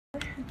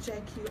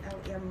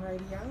JQLM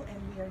Radio, and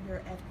we are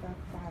here at the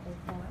Bible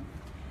Forum.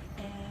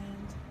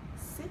 And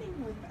sitting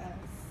with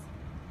us,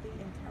 the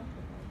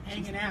incomparable.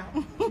 Hanging out.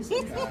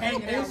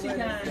 Hanging out with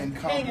us.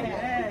 Incomparable.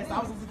 Yes, I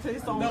was going to tell you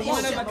something. The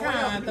one of a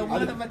kind. The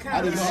one of a kind.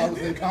 I didn't know I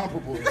was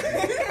incomparable.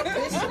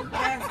 Bishop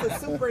asked the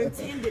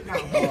superintendent now.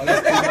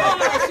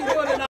 She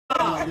put it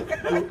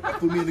on.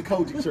 Threw me in the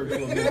coaching church for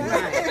a minute.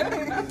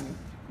 Right.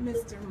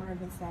 Mr.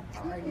 Marvin Sapp,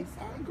 how are you,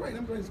 sir? I'm great.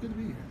 It's good to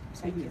be here.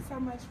 Thank you so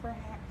much for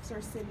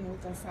sitting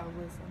with us.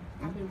 Listen,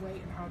 I've been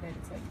waiting all day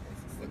to tell you this.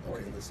 It's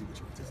important. Okay, let's see what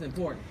you're It's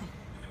important.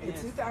 In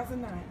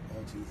 2009,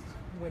 Oh, Jesus.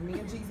 when me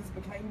and Jesus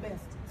became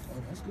besties, Oh,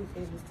 that's good.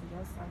 it was to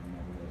your son and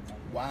never would have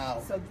taken.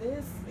 Wow. So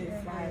this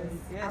is like,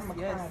 I'm a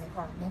cry in the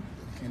car.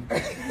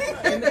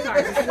 In the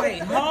car, just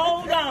wait.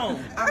 Hold on.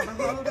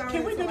 Hold on.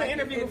 Can we do the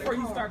interview before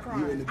you start You're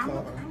in crying? the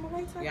car. I'm gonna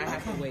wait till Yeah, I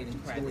have to wait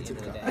and cry at the end of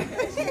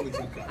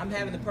the day. I'm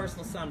having a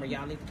personal summer.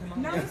 Y'all need to come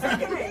on. No, it's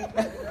okay.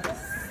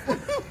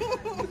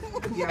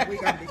 Yeah, we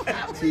gotta be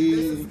happy.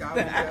 This is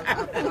gonna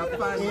be a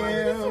fun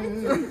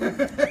one.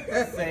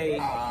 Say,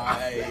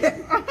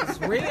 it's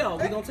real.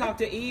 We're going to talk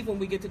to Eve when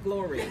we get to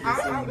glory.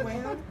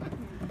 Well,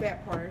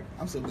 that part.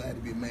 I'm so glad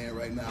to be a man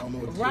right now. I don't know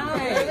what to do.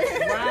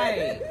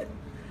 Right.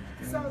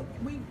 So,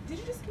 did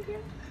you just get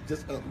here?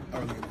 Just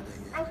earlier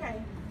today. Yeah.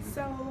 Okay.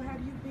 So,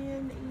 have you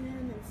been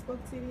in and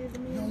spoke to any of the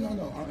men?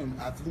 No.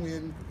 I flew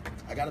in.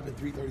 I got up at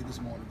 3:30 this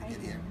morning to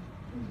get here.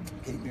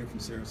 Came here from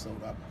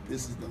Sarasota.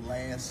 This is the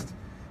last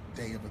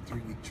day of a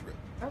 3-week trip.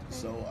 Okay.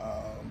 So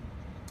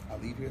I'll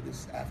leave here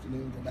this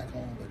afternoon, go back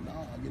home. But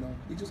no,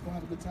 we just gonna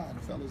have a good time.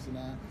 The fellas and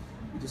I,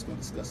 we just gonna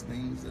discuss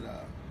things that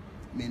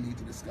men need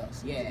to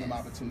discuss. Yes. Give them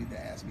opportunity to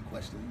ask me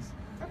questions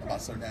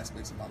about certain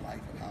aspects of my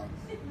life and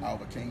how I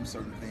overcame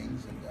certain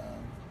things.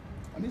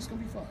 And it's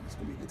gonna be fun. It's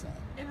gonna be a good time.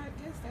 And I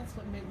guess that's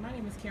what made my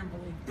name is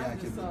Kimberly. Yeah, I'm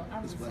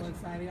just Kimberly. so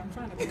excited. I'm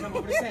trying to come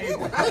over the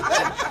table.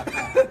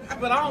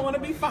 But I don't want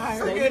to be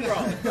fired.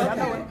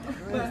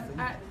 But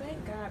I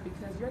thank God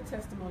because your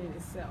testimony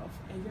itself,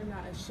 and you're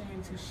not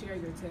ashamed to share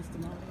your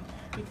testimony,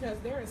 because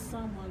there is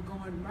someone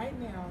going right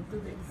now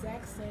through the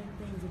exact same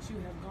things that you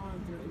have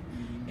gone through,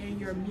 and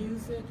your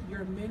music,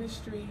 your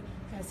ministry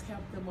has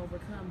helped them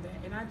overcome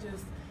that. And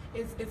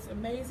it's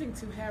amazing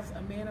to have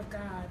a man of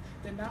God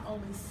that not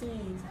only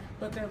sings,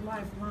 but their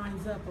life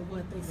lines up with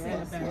what they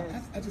said about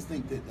it. I just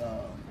think that,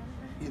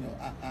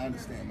 I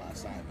understand my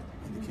assignment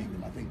in the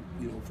kingdom. I think,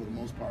 for the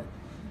most part,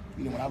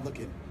 when I look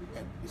at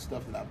the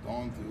stuff that I've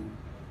gone through,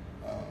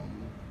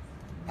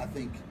 I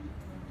think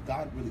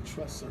God really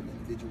trusts certain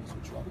individuals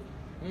with trouble.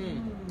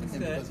 And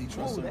because he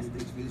trusts certain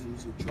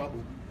individuals with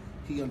trouble,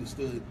 he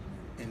understood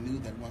and knew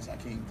that once I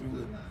came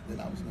through it, that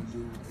I was going to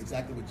do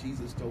exactly what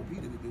Jesus told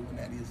Peter to do, and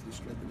that is to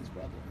strengthen his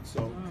brother. And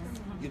so,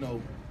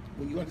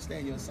 when you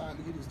understand your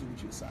assignment, you just do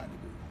what you're assigned to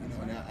do.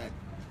 And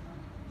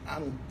I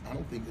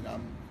don't think that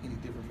I'm any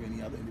different from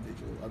any other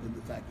individual, other than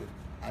the fact that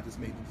I just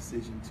made the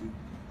decision to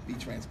be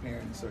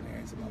transparent in certain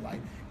areas of my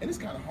life. And it's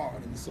kind of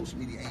hard in the social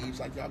media age,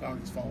 like y'all got on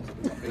these phones up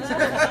in my face.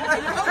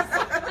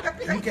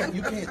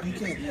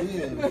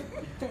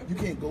 you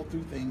can't go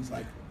through things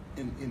like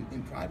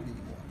in private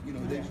anymore.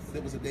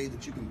 There was a day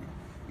that you can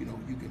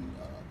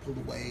pull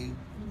away,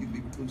 you can be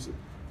reclusive,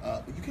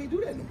 but you can't do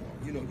that no more.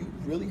 You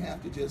really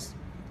have to just,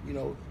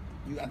 you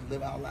have to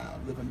live out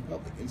loud, live in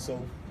public. And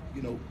so,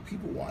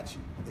 people watch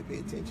you, they pay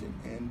attention.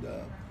 And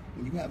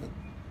when you have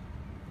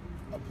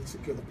a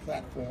particular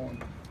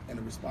platform and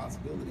a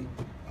responsibility,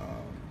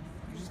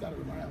 you just got to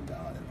rely on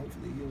God, and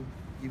hopefully he'll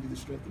give you the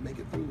strength to make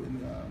it through.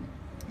 And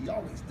he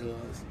always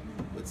does,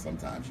 but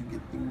sometimes you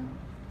get through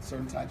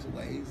certain types of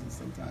ways, and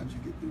sometimes you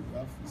get through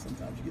rough, and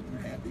sometimes you get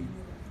through happy.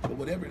 But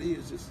whatever it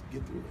is, just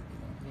get through it.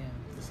 Yeah.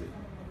 That's it.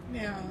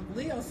 Now,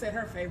 Leo said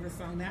her favorite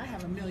song. Now, I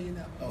have a million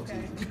of them, Oh,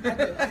 okay? Jesus.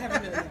 I have a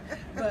million.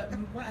 But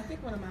I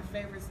think one of my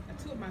favorites,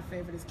 two of my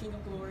favorites, is King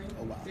of Glory,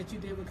 that you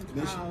did with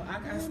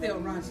I still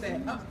rock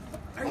that.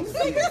 Are you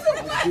singing?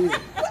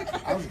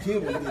 I was a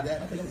kid when we did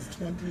that. I think I was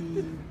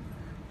 20.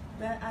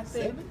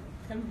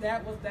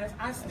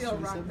 I still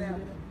rock that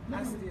one. No,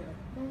 I still.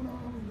 No,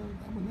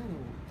 I'm a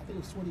little. I think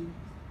it was 25.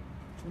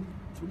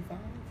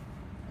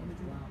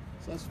 Wow.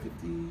 So that's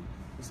 50.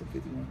 It's a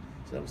 51.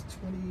 So that was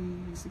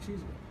 26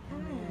 years ago.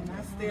 And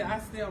I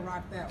still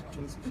rock that one.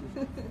 26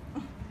 years ago.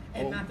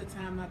 And not the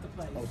time, not the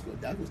place. Oh, so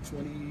that was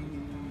 20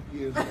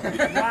 years ago.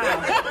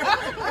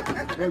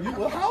 Wow.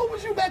 Well, how old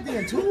was you back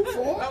then? 2,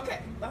 4? Okay.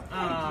 Let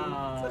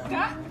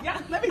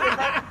me get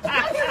back.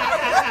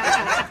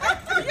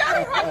 Y'all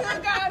know how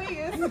good God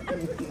is.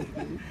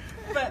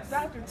 But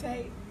Dr.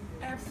 Tate,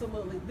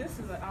 absolutely, this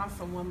is an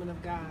awesome woman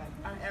of God.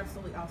 An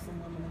absolutely awesome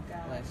woman of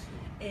God. Bless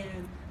you.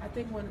 And I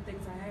think one of the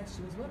things I asked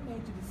you is, what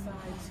made you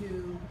decide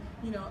to,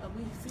 we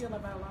feel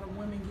about a lot of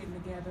women getting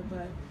together,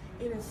 but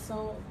it is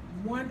so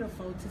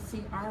wonderful to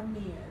see our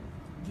men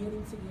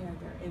getting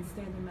together and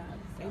standing up.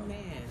 So.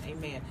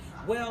 Amen.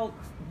 Well,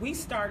 we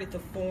started the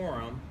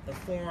forum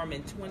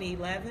in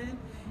 2011,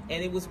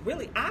 and it was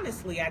really,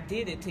 honestly, I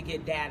did it to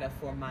get data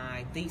for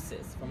my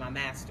thesis, for my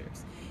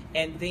master's.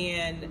 And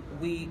then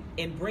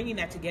in bringing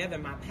that together,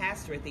 my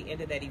pastor at the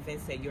end of that event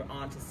said, "You're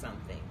on to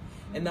something."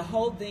 And the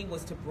whole thing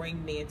was to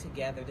bring men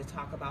together to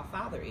talk about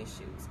father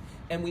issues.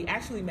 And we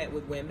actually met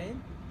with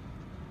women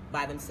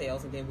by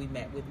themselves, and then we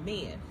met with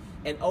men.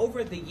 And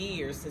over the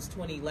years, since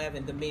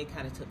 2011, the men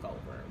kind of took over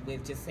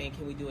with just saying,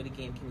 can we do it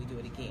again? Can we do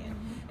it again?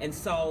 And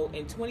so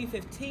in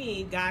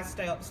 2015, God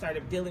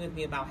started dealing with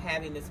me about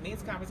having this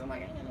men's conference. I'm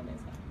like, I ain't got no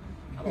men's conference.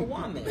 I'm a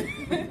woman.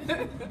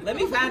 Let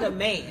me find a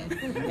man.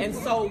 And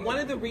so one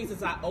of the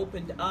reasons I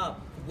opened up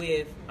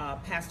with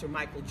Pastor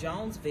Michael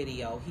Jones'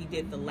 video, he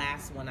did the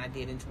last one I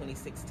did in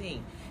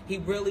 2016. He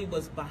really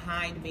was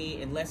behind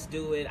me and let's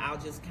do it. I'll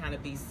just kind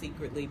of be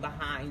secretly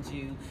behind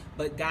you.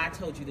 But God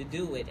told you to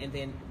do it. And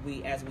then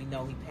as we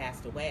know, he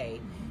passed away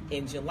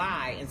in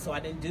July. And so I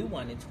didn't do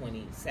one in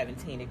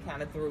 2017. It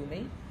kind of threw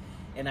me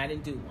and I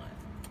didn't do one.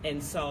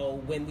 And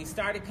so when we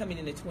started coming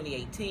into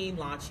 2018,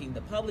 launching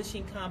the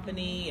publishing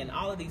company and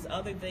all of these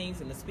other things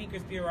and the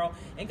Speakers Bureau,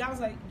 and God was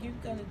like, you're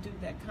going to do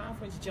that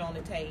conference,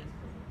 Jonah Tate.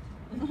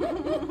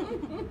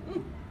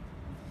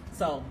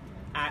 So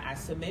I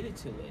submitted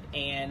to it,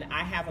 and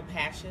I have a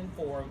passion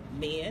for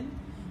men.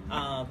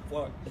 That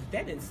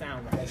didn't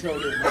sound right. Sure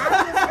did.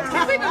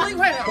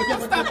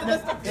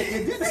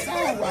 It didn't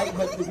sound right,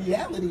 but the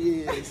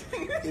reality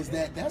is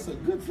that that's a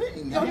good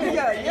thing. Yeah.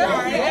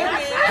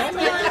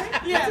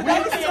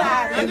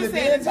 In the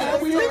day and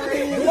time we live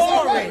in, it's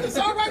all right. We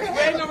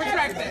ain't gonna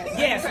retract that.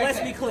 Yes,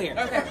 let's be clear.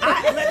 Okay.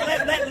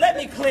 Let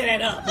me clear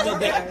that up a little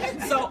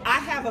bit. So I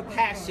have a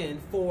passion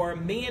for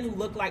men who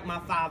look like my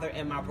father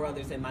and my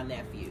brothers and my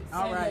nephews.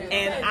 All right.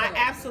 And I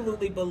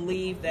absolutely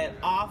believe that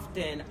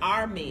often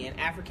our men,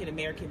 African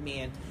American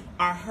men,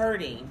 are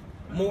hurting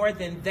more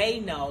than they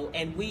know,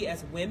 and we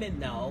as women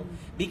know,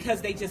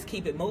 because they just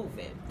keep it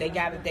moving. They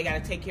got to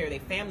take care of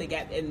their family.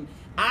 And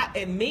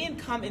men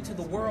come into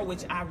the world,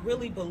 which I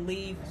really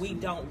believe we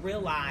don't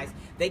realize.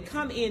 They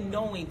come in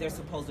knowing they're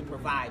supposed to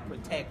provide,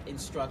 protect,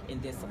 instruct,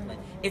 and discipline.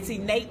 It's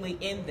innately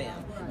in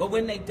them. But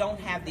when they don't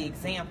have the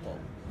example.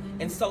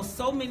 And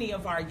so many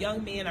of our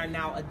young men are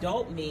now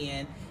adult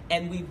men,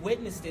 and we've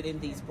witnessed it in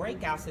these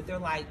breakouts that they're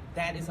like,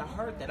 that is a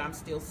hurt that I'm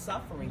still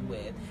suffering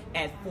with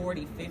at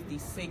 40, 50,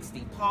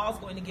 60. Paul's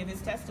going to give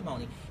his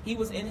testimony. He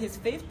was in his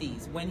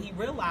 50s when he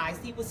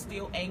realized he was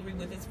still angry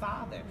with his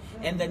father.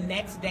 And the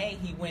next day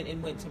he went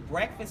to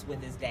breakfast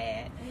with his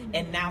dad,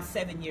 and now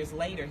 7 years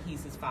later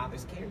he's his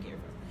father's caregiver.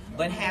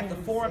 But had the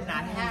forum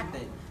not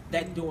happened,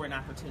 that door and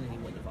opportunity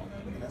wouldn't have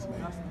opened. That's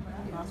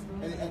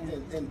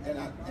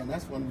and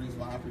that's one reason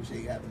why I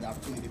appreciate having the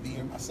opportunity to be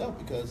here myself,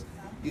 because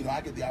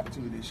I get the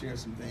opportunity to share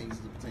some things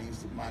as it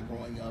pertains to my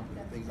growing up and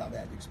the things I've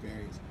had to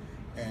experience,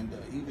 and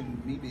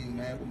even me being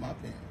mad with my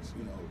parents,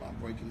 about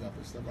breaking up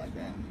and stuff like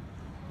that. And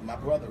my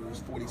brother, who's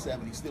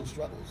 47, he still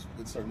struggles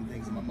with certain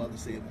things that my mother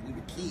said when we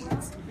were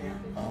kids.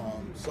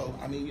 So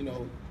I mean,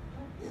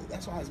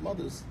 that's why as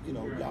mothers,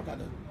 y'all got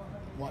to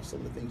watch some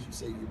of the things you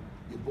say to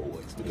your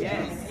boys, because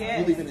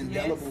you leave an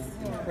indelible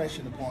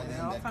impression upon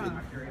them that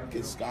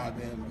could scar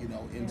them,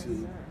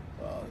 into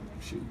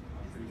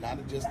not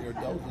just their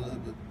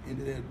adulthood, but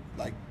into their,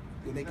 like,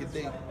 when they get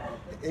their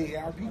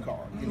AARP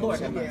card.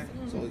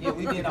 So yeah,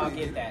 we did all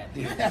get that. I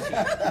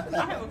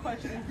have a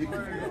question.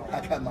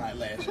 I got mine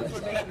last year.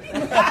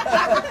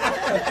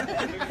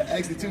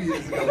 Actually, 2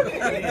 years ago.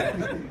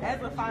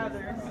 As a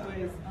father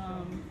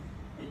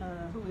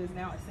who is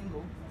now a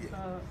single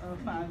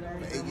father,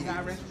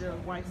 God rest your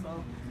wife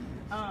soul.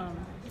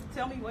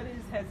 Tell me what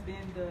has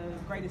been the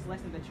greatest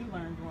lesson that you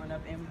learned growing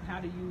up, and how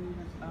do you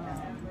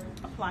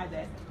apply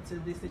that to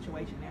this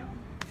situation now?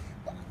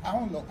 I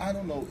don't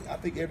know. I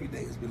think every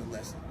day has been a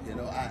lesson.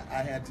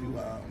 I had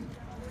to.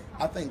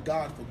 I thank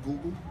God for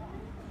Google.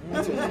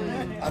 I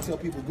tell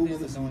people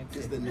Google is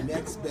the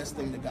next best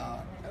thing to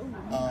God.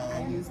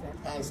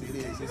 Honestly, it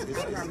is. It's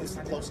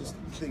the closest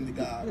thing to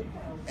God.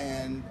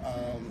 And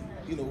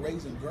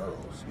raising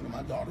girls.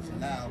 My daughters are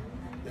now,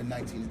 they're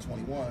 19 and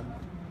 21.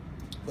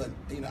 But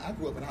I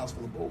grew up in a house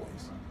full of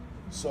boys.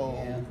 So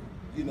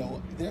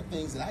there are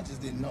things that I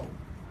just didn't know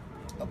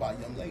about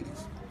young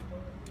ladies.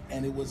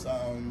 And it was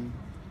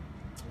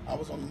I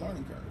was on the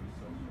learning curve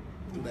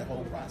through that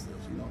whole process.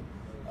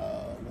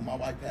 When my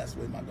wife passed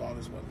away, my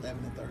daughters were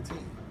 11 and 13.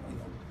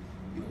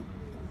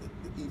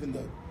 Even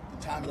the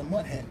time of the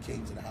month hadn't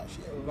came to the house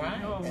yet.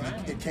 Right.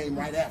 And it came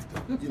right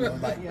after.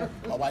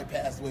 My wife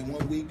passed away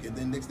 1 week, and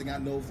then next thing I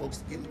know,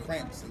 folks getting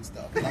cramps and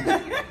stuff. And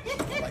I'm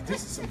like,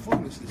 this is some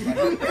foolishness. I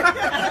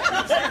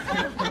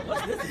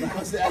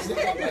said,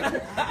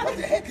 what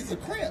the heck is a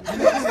cramp? I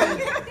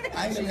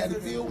ain't never had to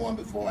feel one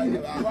before. I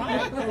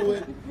went through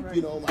it.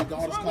 My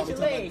daughters come and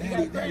tell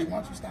me, Daddy,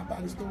 why don't you stop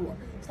by the store?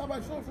 Stop by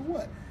the store for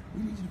what?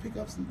 We need you to pick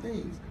up some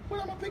things.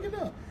 What am I picking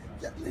up?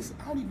 Listen,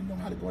 I don't even know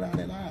how to go down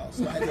that aisle.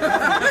 So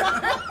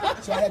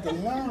I had to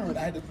learn. I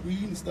had to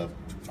read and stuff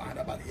to find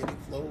out about heavy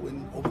flow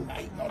and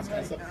overnight and all this kind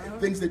of stuff.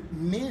 Things that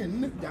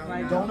men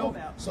don't know.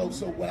 So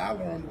what I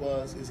learned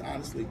is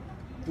honestly,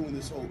 doing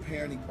this whole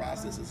parenting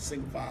process as a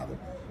single father,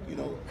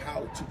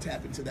 how to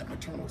tap into that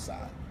maternal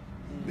side.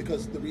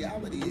 Because the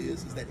reality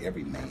is that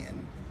every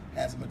man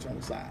has a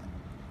maternal side.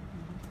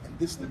 And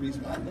this is the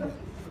reason why I know it.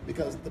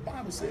 Because the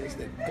Bible says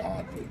that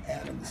God put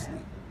Adam to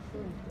sleep.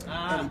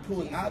 and he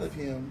pulled out of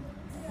him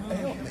a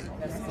helpmate.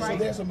 So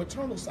there's a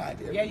maternal side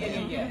to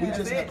everything. Yeah. We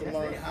just have to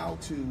learn how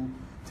to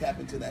tap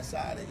into that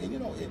side. And you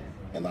know,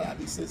 and I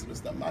be sensitive and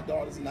stuff. My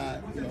daughter's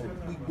not, you know,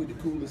 we the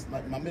coolest.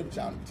 Like my middle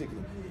child in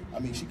particular. I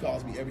mean, she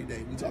calls me every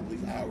day. We talk at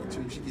least an hour or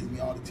two. She gives me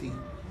all the tea.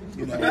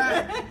 You know. I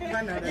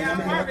know that. Yeah,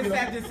 Marvin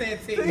Sapp just said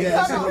tea.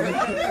 Yeah,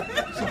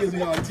 she gives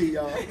me all the tea,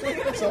 y'all.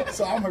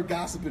 So I'm her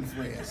gossiping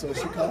friend. So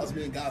she calls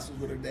me and gossips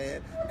with her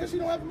dad because she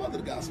don't have a mother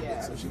to gossip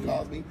with. So she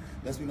calls me,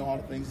 lets me know all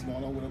the things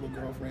going on with her little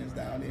girlfriends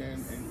down there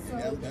in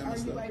Alabama and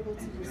stuff. Are you able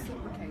to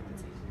reciprocate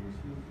the tea?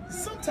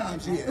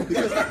 Sometimes, yeah.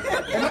 Because,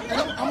 and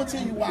I'm gonna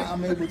tell you why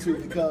I'm able to,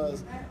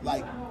 because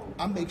like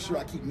I make sure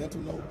I keep mental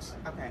notes.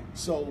 Okay.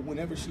 So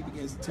whenever she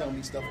begins to tell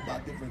me stuff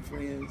about different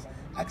friends,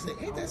 I can say,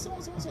 "Ain't that so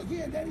and so?" So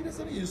yeah, Daddy, that's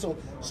it. So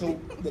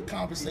the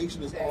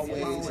conversation is always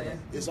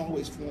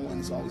flowing.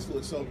 It's always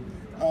fluid. So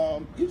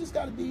you just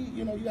got to be,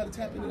 you know, you got to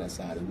tap into that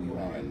side of who you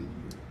are. And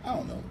I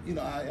don't know, you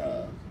know,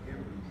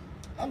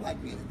 I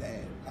like being a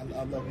dad.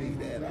 I love being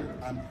a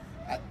dad.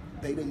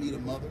 They didn't need a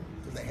mother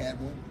because they had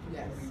one.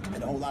 Yes.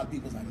 And a whole lot of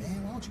people was like,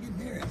 "Man, why don't you get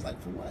married?" I was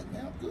like, "For what?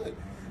 Man, I'm good.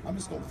 I'm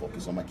just going to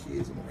focus on my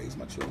kids. I'm going to raise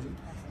my children.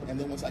 And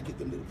then once I get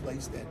them to the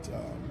place that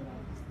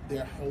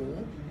they're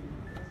whole,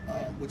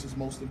 which is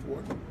most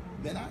important,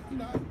 then I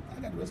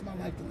got the rest of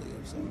my life to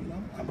live. So, you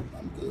know,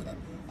 I'm good.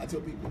 I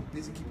tell people,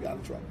 busy keep you out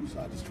of trouble.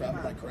 So I just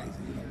travel like crazy,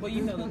 you know. Well,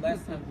 you know, the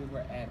last time we were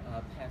at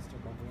Pastor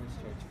Bourne's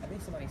church, I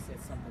think somebody said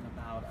something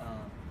about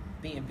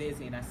being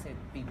busy, and I said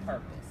be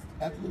purposed.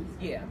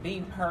 Absolutely. Yeah,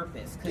 being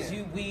purpose, because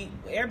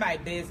everybody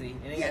busy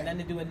and they got nothing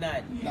to do with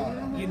nothing.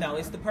 No. You know,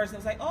 it's the person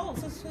that's like, "Oh,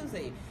 Sister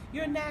Susie,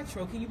 you're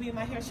natural. Can you be in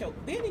my hair show?"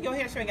 Being in your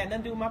hair show ain't got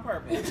nothing to do with my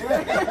purpose. It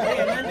ain't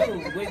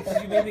nothing to do with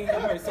you being in your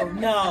purpose. So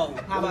no,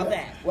 how about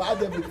that? Well, I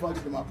definitely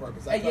function in my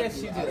purpose.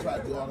 Yes, you do. I try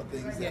to do all the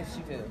things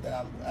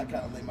that I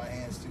kind of lay my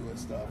hands to and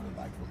stuff, and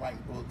like from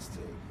writing books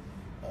to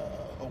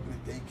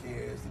opening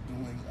daycares to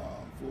doing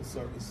full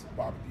service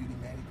barber, beauty,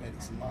 mani-pedi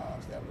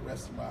salons, to having a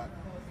restaurant,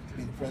 to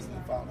being the president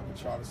and founder of a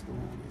charter school,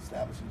 to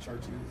establishing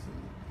churches.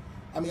 And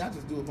I mean, I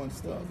just do a bunch of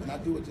stuff, and I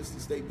do it just to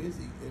stay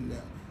busy. And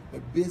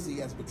but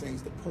busy as it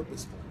pertains to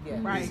purposeful. Yeah.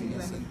 Right.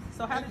 Exactly.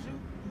 So how did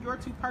your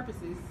two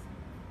purposes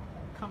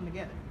come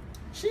together?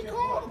 She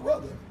called her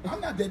brother. I'm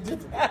not that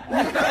different.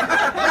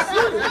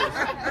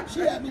 She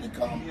had me to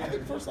come. I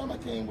think the first time I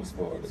came was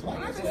for the Black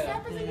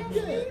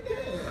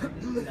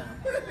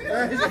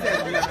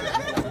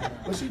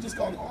But she just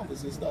called the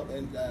office and stuff,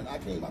 and I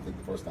came, I think,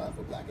 the first time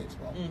for Black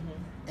Expo.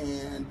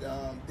 And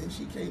then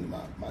she came to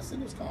my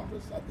singles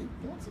conference, I think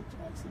once or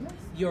twice.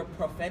 Your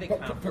prophetic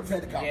conference.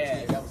 Prophetic conference,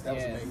 yes, yeah, that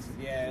was amazing.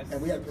 Yes. And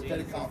we had a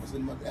prophetic conference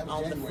in that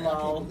was January. I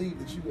can't believe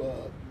that you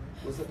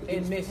was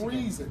in Michigan.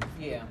 Freezing.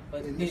 Yeah,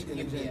 but in Michigan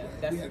in January.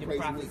 That's we had your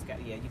prophets.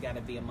 You got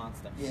to be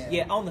amongst them.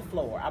 Yeah, on the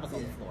floor. I was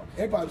on the floor.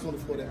 Everybody was on the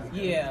floor that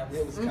week. Yeah,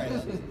 it was kind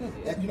of.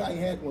 You know, I ain't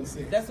had one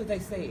since. That's what they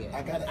said.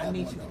 I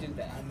need you to do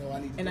that. I know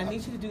I need. And I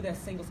need you to do that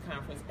singles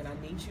conference, and I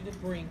need you to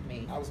bring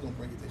me. I was gonna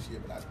bring it this year,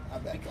 but I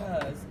backed off.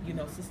 Because you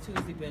know, Sis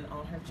Tuesday been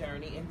on her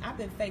journey, and I've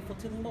been faithful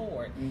to the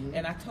Lord.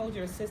 And I told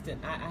your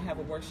assistant I have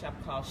a workshop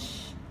called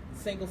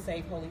Single,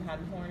 Saved, Holy, Hot,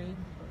 and Horny.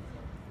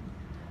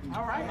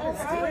 All right,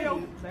 that's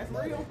real. That's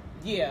real.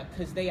 Yeah,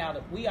 because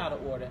we out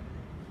of order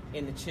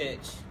in the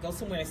church. Go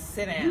somewhere and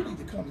sit down. You need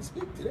to come and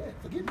speak to that.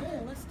 Forget that.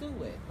 Yeah, let's do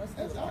it.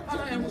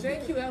 And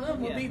JQLM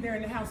will be there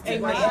in the house too.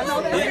 Amen.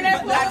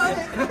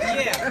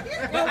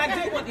 But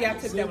I do want I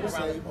took that one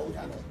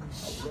around.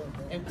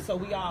 And so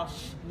we all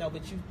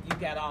but you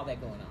got all that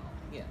going on.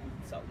 Yeah.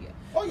 So yeah.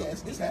 Oh yeah,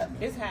 it's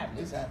happening. It's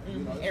happening. It's happening.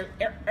 You know,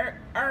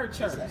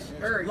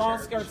 church, long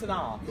skirts and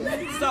all.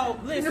 Yeah. So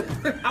listen,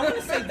 I want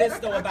to say this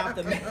though about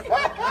the men.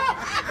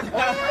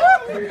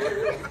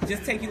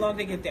 Just take you long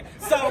to get there.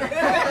 So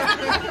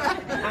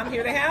I'm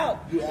here to help.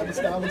 You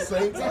apostolic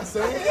saints, I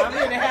say. I'm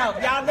here to help.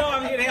 Y'all know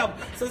I'm here to help.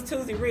 So it's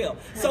Tuesday real.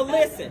 So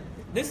listen.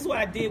 This is what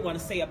I did want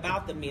to say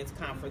about the men's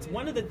conference.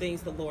 One of the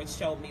things the Lord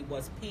showed me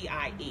was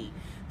P.I.E.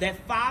 That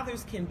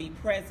fathers can be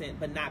present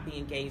but not be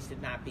engaged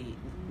and not be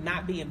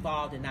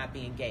involved and not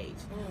be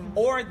engaged.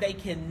 Or they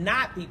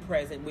cannot be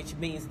present, which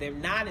means they're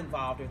not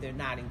involved or they're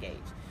not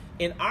engaged.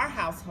 In our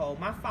household,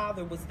 my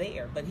father was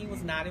there, but he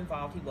was not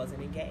involved, he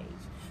wasn't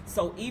engaged.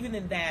 So even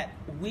in that,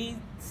 we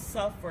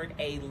suffered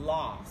a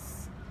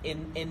loss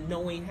in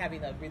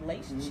having a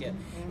relationship.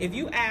 If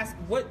you ask,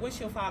 what's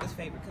your father's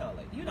favorite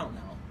color? You don't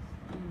know.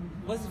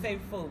 What's his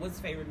favorite food? What's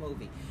his favorite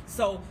movie?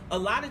 So a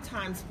lot of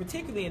times,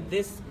 particularly in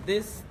this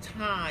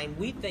time,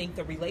 we think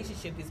the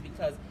relationship is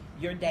because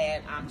your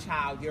dad, I'm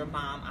child, your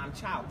mom, I'm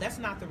child. That's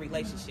not the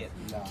relationship.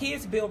 No.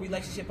 Kids build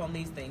relationship on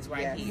these things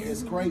here.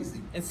 It's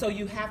crazy. And so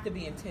you have to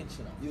be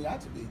intentional. You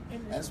have to be.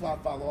 That's why I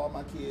follow all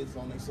my kids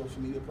on their social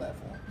media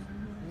platforms.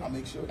 I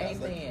make sure that's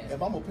like,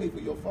 if I'm going to pay for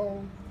your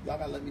phone, y'all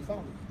got to let me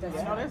follow you. And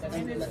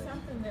it's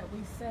something that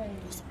we say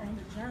on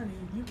the journey,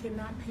 you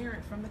cannot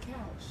parent from the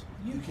couch.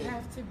 You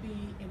have to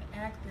be an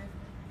active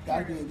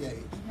Gotta be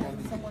engaged.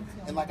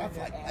 And like I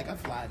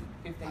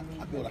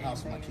built a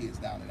house for my kids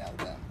down in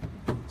Alabama,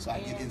 so I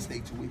get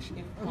in-state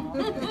tuition.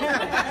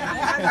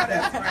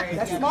 That's right.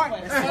 That's smart.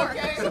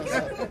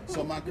 So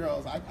my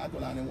girls, I go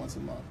down there once a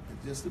month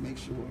just to make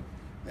sure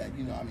that,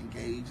 you know, I'm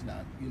engaged,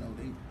 not, you know,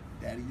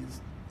 daddy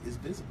is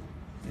visible.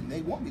 And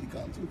they want me to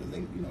come too, because they,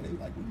 you know, they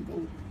like, we can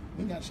go,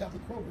 we got to shop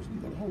at Kroger's, we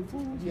can go to Whole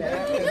Foods.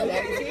 Yeah,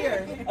 daddy's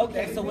here.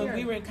 Okay, so when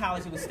we were in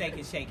college, it was Steak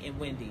and Shake and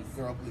Wendy's.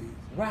 Girl, please.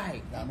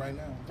 Right. Not right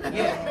now.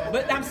 Yeah,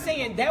 but I'm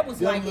saying that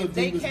was like if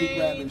they be grabbing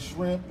came.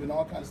 shrimp and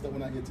all kinds of stuff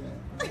when I get to him.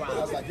 Wow. I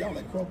was like, y'all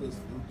at Kroger's.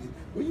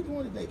 Where you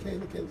going today,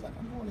 Kayla? Kayla's like,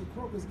 I'm going to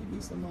Kroger's. Give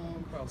me some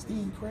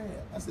steamed crab.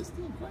 I said,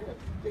 steamed crab?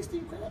 They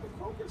steamed crab at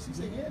Kroger's? She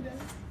said, yeah, Daddy.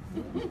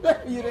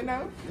 You didn't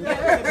know?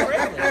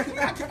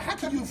 Yeah, how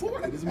can you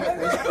afford it? Is my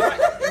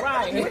question.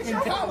 right. In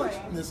college.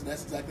 Listen,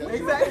 that's exactly what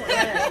Exactly.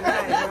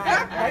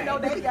 Right. I know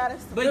they got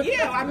us. But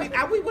yeah, I mean,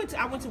 I went to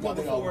No,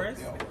 they all Wilberforce,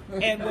 work.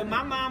 and when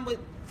my mom would,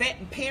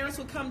 parents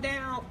would come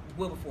down,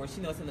 Wilberforce,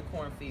 you know, it's in the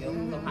cornfield,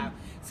 Ohio.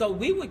 So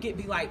we would be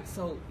like,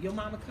 so your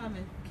mama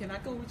coming? Can I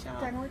go with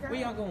y'all? Where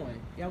y'all going?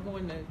 Y'all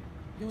going to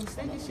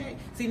Steak and Shake?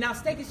 See, now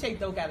Steak and Shake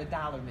though got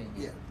 $1 menu.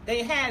 Yeah.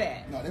 They had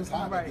that. No, that's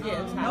high. Right.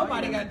 Yeah, it's high.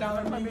 Nobody got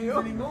dollar menus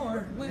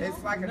anymore.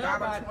 It's like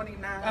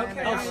 $1.29.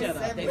 Okay. Oh, shut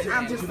up. They do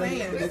I'm that. just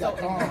saying. They got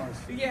cars.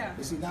 Yeah.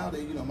 But see, now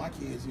they, you know, my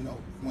kids, you know,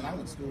 when I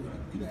went to school,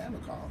 you didn't have no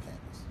car on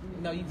campus.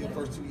 No, you The didn't.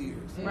 first 2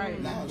 years. Right.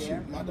 Now,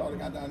 Yeah. my daughter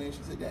got down there and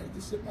she said, Daddy,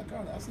 just sit in my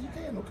car. I said, you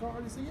can't have no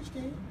car. They said, yes,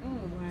 you can.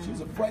 She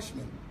was a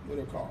freshman with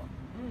her car.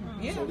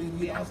 Yeah. So then,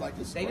 you know, I was like,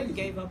 this is They didn't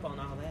crazy. gave up on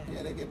all that.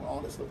 Yeah, they gave all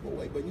this stuff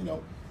away. But, you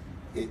know,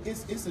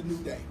 it's a new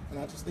day. And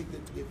I just think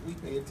that if we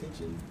pay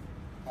attention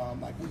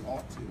like we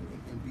ought to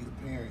and be the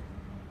parent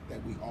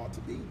that we ought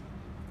to be,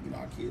 you know,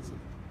 our kids,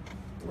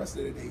 the rest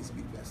of their days will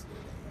be the best of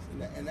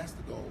their days. And that's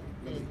the goal,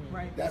 really.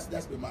 Right. That's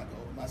been my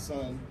goal. My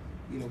son,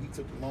 you know, he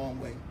took the long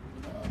way.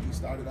 He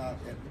started out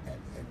at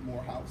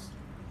Morehouse,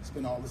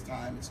 spent all his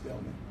time at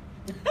Spelman.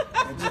 Did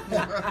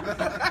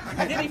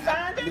he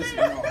find it? Listen,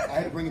 no, I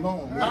had to bring him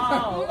home.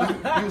 Oh.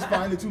 He was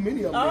finding too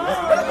many of them. Oh.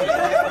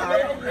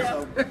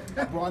 So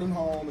I brought him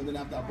home, and then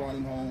after I brought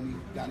him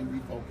home, he got him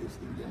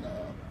refocused, and then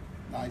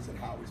now he's at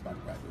Howard. He's about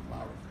to graduate from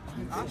Howard.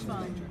 Communications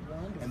major.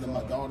 And then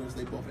my daughters,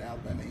 they both at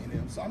Alabama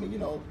A&M. So I mean, you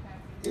know,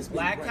 it's been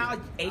Black great.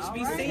 college,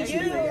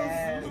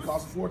 HBCU. They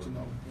cost a fortune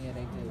though. Yeah,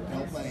 they do.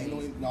 Don't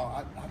play. No,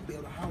 I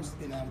built a house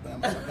in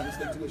Alabama, so I got to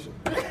stay tuition.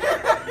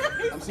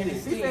 I'm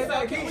serious.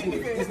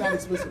 It's not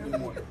expensive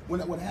anymore.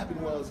 What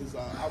happened was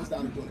I was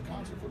down there doing a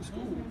concert for the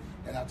school,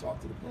 and I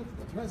talked to the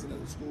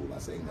president of the school. I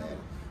say, man,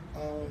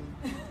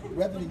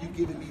 rather than you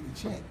giving me the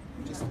check,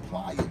 you just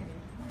apply it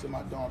to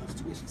my daughter's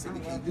tuition. He said, we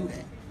can't do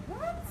that.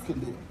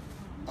 Couldn't do it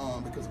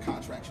because of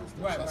contracts and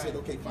stuff. Right, so I said,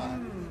 okay,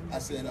 fine. I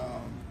said,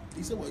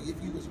 he said, well, if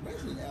you was a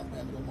resident in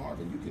Alabama, though,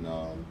 Marvin, you can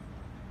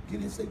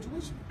get in-state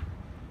tuition.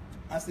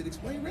 I said,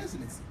 explain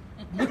residency.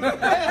 What does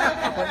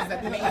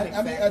that mean?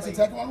 I mean, that's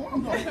exactly what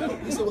I'm doing.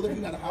 He said, well, if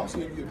you got a house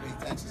here, you pay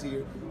taxes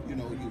here, you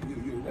know,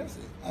 you're a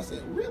resident. I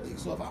said, really?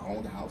 So if I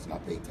owned a house and I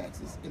paid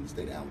taxes in the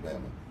state of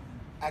Alabama,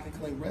 I can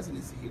claim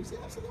residency here? He said,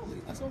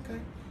 absolutely. I said, okay.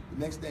 The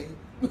next day,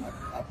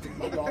 I picked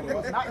my daughter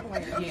up.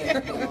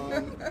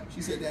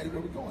 She said, Daddy,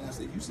 where we going? I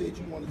said, you said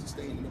you wanted to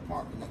stay in an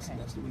apartment next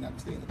semester. We're not going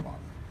to stay in an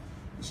apartment.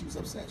 And she was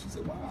upset. She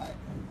said, why?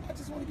 I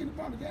just want to get an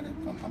apartment. Daddy,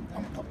 I'm a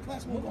couple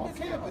classes more off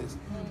campus.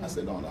 I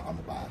said, no, I'm going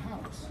to buy a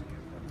house.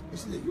 And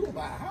she said, you going to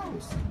buy a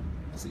house?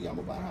 I said, yeah, I'm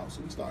going to buy a house.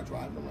 So we started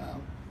driving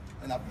around,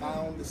 and I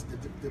found this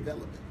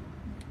development.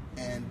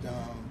 And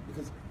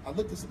because I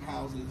looked at some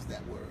houses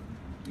that were,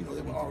 you know,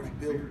 they were already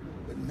built,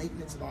 but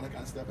maintenance and all that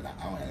kind of stuff, and I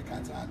don't have that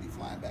kind of time to be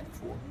flying back and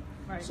forth.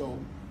 Right. So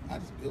I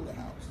just built a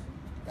house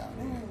down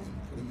there and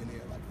put them in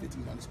there, like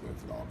 1,500 square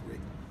foot, all brick,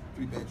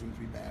 3 bedroom,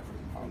 3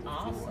 bathroom,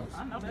 hardwood floors.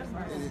 I know that's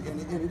right. And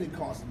it didn't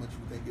cost as much as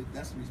you think.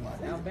 That's the reason why I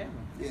did it. Alabama.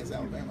 Yeah, it's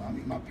Alabama. I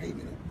mean, my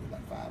payment was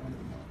like $500 a month.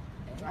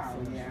 Oh,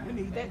 yeah. We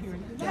need that here.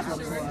 That's what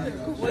I'm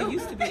saying. Well, it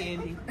used to be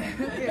Indy.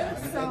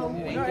 So,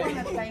 They we're don't. going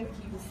to thank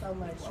you so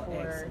much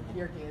for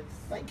your gifts.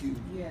 Thank you.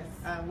 Yes,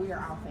 we are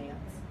all fans.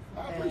 I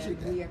appreciate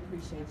and that. we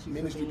appreciate you.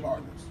 Ministry for being,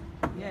 partners.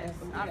 Yes,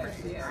 I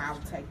appreciate it. I'll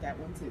take that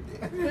one too.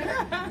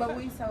 But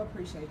we so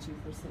appreciate you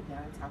for sitting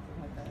down and talking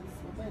with us.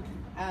 Well, thank you.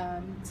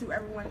 To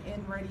everyone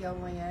in Radio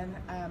Land,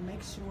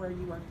 make sure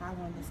you are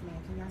following this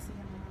man. Can y'all see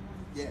him?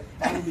 Yeah,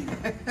 follow me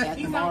at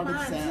He's Marvin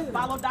online, Sapp. too.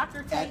 Follow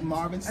Dr. Tate. At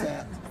Marvin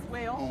Sapp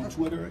Well. on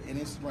Twitter and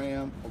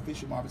Instagram,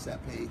 official Marvin Sapp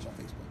page on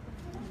Facebook.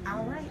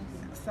 All right.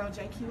 So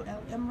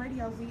JQLM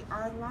Radio, we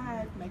are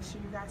live. Make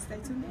sure you guys stay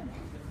tuned in.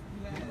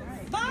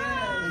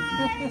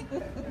 Bye.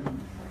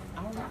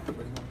 All right.